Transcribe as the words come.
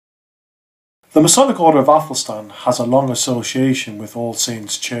The Masonic Order of Athelstan has a long association with All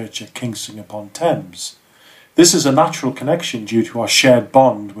Saints' Church at Kingston-upon-Thames. This is a natural connection due to our shared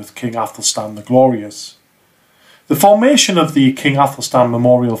bond with King Athelstan the Glorious. The formation of the King Athelstan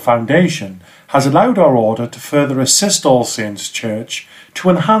Memorial Foundation has allowed our order to further assist All Saints' Church to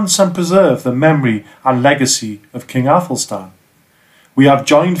enhance and preserve the memory and legacy of King Athelstan. We have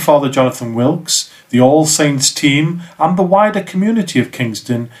joined Father Jonathan Wilkes, the All Saints team and the wider community of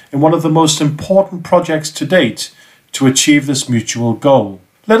Kingston in one of the most important projects to date to achieve this mutual goal.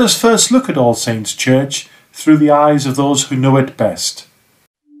 Let us first look at All Saints' Church through the eyes of those who know it best.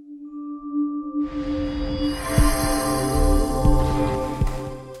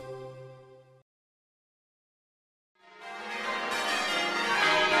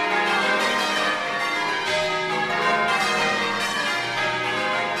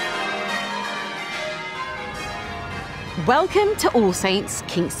 Welcome to All Saints,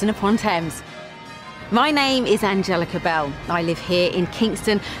 Kingston-upon-Thames. My name is Angelica Bell. I live here in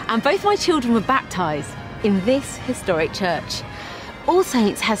Kingston and both my children were baptised in this historic church. All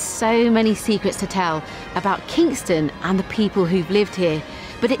Saints has so many secrets to tell about Kingston and the people who've lived here,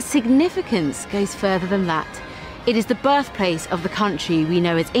 but its significance goes further than that. It is the birthplace of the country we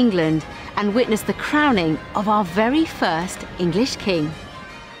know as England and witnessed the crowning of our very first English king.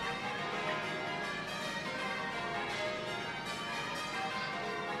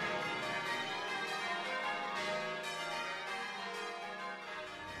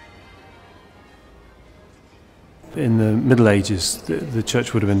 In the Middle Ages, the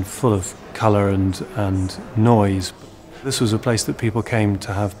church would have been full of colour and noise. This was a place that people came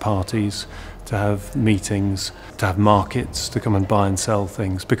to have parties, to have meetings, to have markets, to come and buy and sell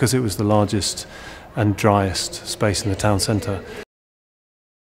things, because it was the largest and driest space in the town centre.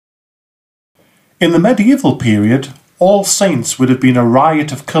 In the medieval period, All Saints would have been a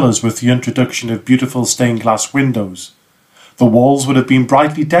riot of colours with the introduction of beautiful stained glass windows. The walls would have been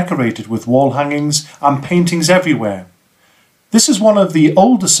brightly decorated with wall hangings and paintings everywhere. This is one of the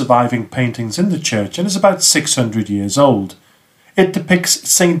oldest surviving paintings in the church and is about 600 years old. It depicts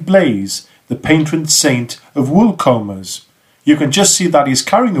Saint Blaise, the patron saint of wool combers. You can just see that he's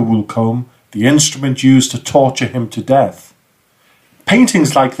carrying a wool comb, the instrument used to torture him to death.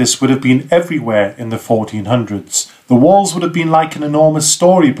 Paintings like this would have been everywhere in the 1400s. The walls would have been like an enormous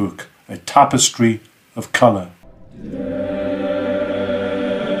storybook, a tapestry of colour.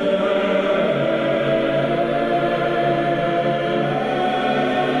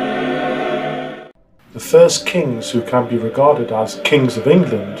 The first kings who can be regarded as kings of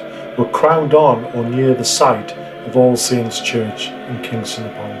England were crowned on or near the site of All Saints' Church in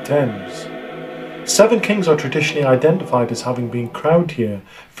Kingston-upon-Thames. 7 kings are traditionally identified as having been crowned here,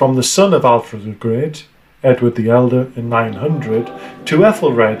 from the son of Alfred the Great, Edward the Elder in 900, to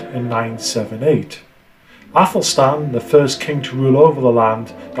Ethelred in 978. Athelstan, the first king to rule over the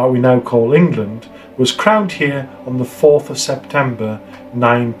land that we now call England, was crowned here on the 4th of September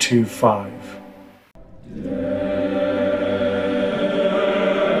 925.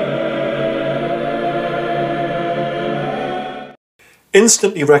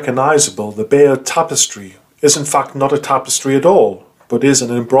 Instantly recognisable, the Bayeux tapestry is in fact not a tapestry at all, but is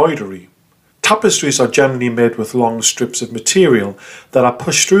an embroidery. Tapestries are generally made with long strips of material that are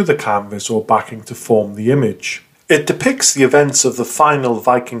pushed through the canvas or backing to form the image. It depicts the events of the final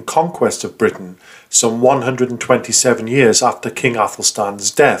Viking conquest of Britain, some 127 years after King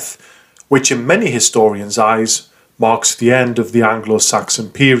Athelstan's death, which in many historians' eyes marks the end of the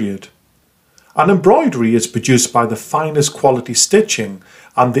Anglo-Saxon period. An embroidery is produced by the finest quality stitching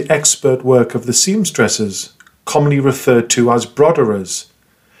and the expert work of the seamstresses, commonly referred to as broderers.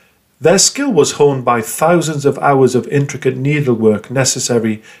 Their skill was honed by thousands of hours of intricate needlework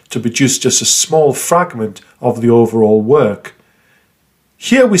necessary to produce just a small fragment of the overall work.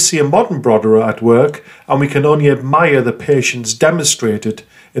 Here we see a modern broderer at work, and we can only admire the patience demonstrated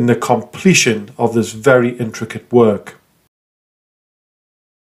in the completion of this very intricate work.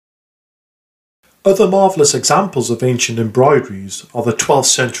 Other marvellous examples of ancient embroideries are the 12th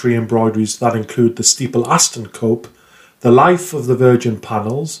century embroideries that include the Steeple Aston cope, the Life of the Virgin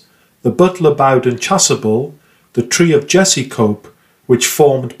panels, the Butler Bowden chasuble, the Tree of Jesse cope, which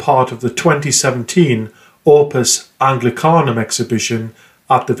formed part of the 2017 Opus Anglicanum exhibition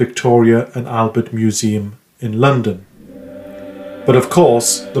at the Victoria and Albert Museum in London. But of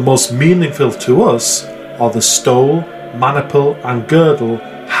course, the most meaningful to us are the stole, maniple and girdle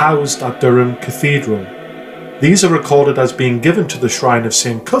housed at Durham Cathedral. These are recorded as being given to the shrine of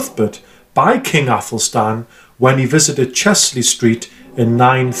St Cuthbert by King Athelstan when he visited Chesley Street in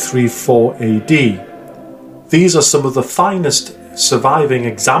 934 AD. These are some of the finest surviving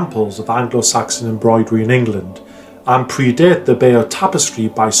examples of Anglo-Saxon embroidery in England and predate the Bayeux tapestry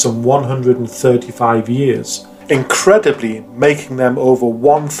by some 135 years, incredibly making them over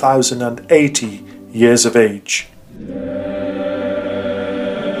 1080 years of age.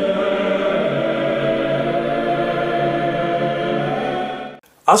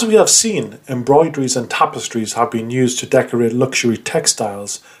 As we have seen, embroideries and tapestries have been used to decorate luxury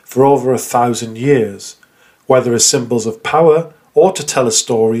textiles for over 1,000 years, whether as symbols of power or to tell a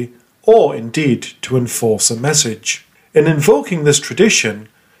story, or indeed to enforce a message. In invoking this tradition,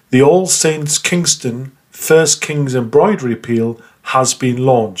 the All Saints Kingston First Kings Embroidery Appeal has been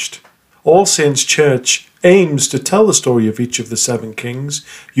launched. All Saints Church aims to tell the story of each of the 7 kings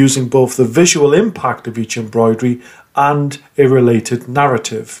using both the visual impact of each embroidery and a related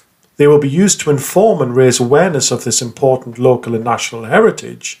narrative. They will be used to inform and raise awareness of this important local and national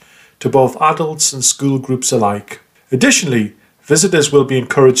heritage to both adults and school groups alike. Additionally, visitors will be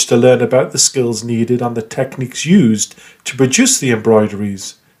encouraged to learn about the skills needed and the techniques used to produce the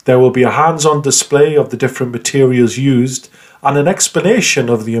embroideries. There will be a hands-on display of the different materials used and an explanation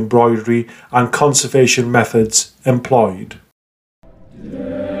of the embroidery and conservation methods employed.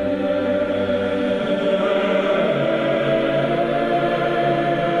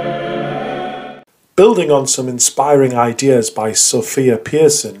 Building on some inspiring ideas by Sophia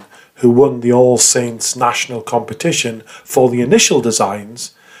Pearson, who won the All Saints National Competition for the initial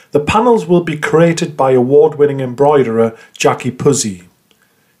designs, the panels will be created by award-winning embroiderer Jackie Puzzy.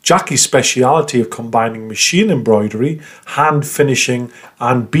 Jackie's speciality of combining machine embroidery, hand finishing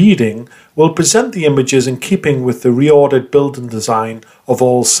and beading will present the images in keeping with the reordered building design of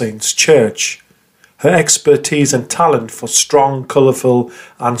All Saints Church. Her expertise and talent for strong, colourful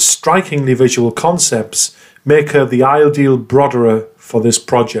and strikingly visual concepts make her the ideal broderer for this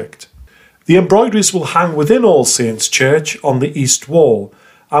project. The embroideries will hang within All Saints Church on the east wall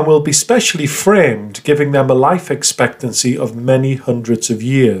and will be specially framed, giving them a life expectancy of many hundreds of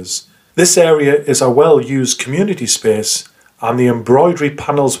years. This area is a well-used community space, and the embroidery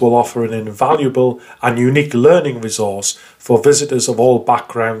panels will offer an invaluable and unique learning resource for visitors of all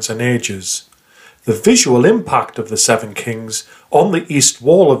backgrounds and ages. The visual impact of the 7 kings on the east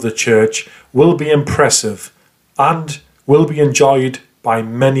wall of the church will be impressive and will be enjoyed by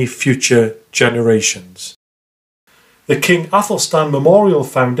many future generations. The King Athelstan Memorial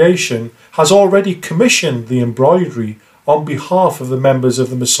Foundation has already commissioned the embroidery on behalf of the members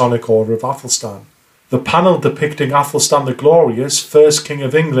of the Masonic Order of Athelstan. The panel depicting Athelstan the Glorious, First King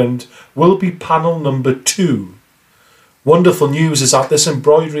of England, will be panel number 2. Wonderful news is that this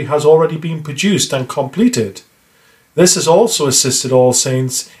embroidery has already been produced and completed. This has also assisted All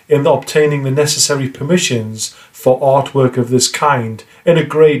Saints in obtaining the necessary permissions for artwork of this kind in a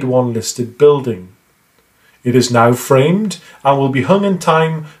Grade 1 listed building. It is now framed and will be hung in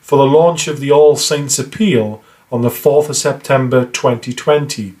time for the launch of the All Saints Appeal on the 4th of September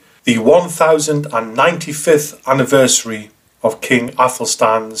 2020, the 1095th anniversary of King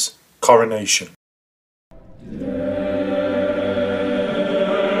Athelstan's coronation.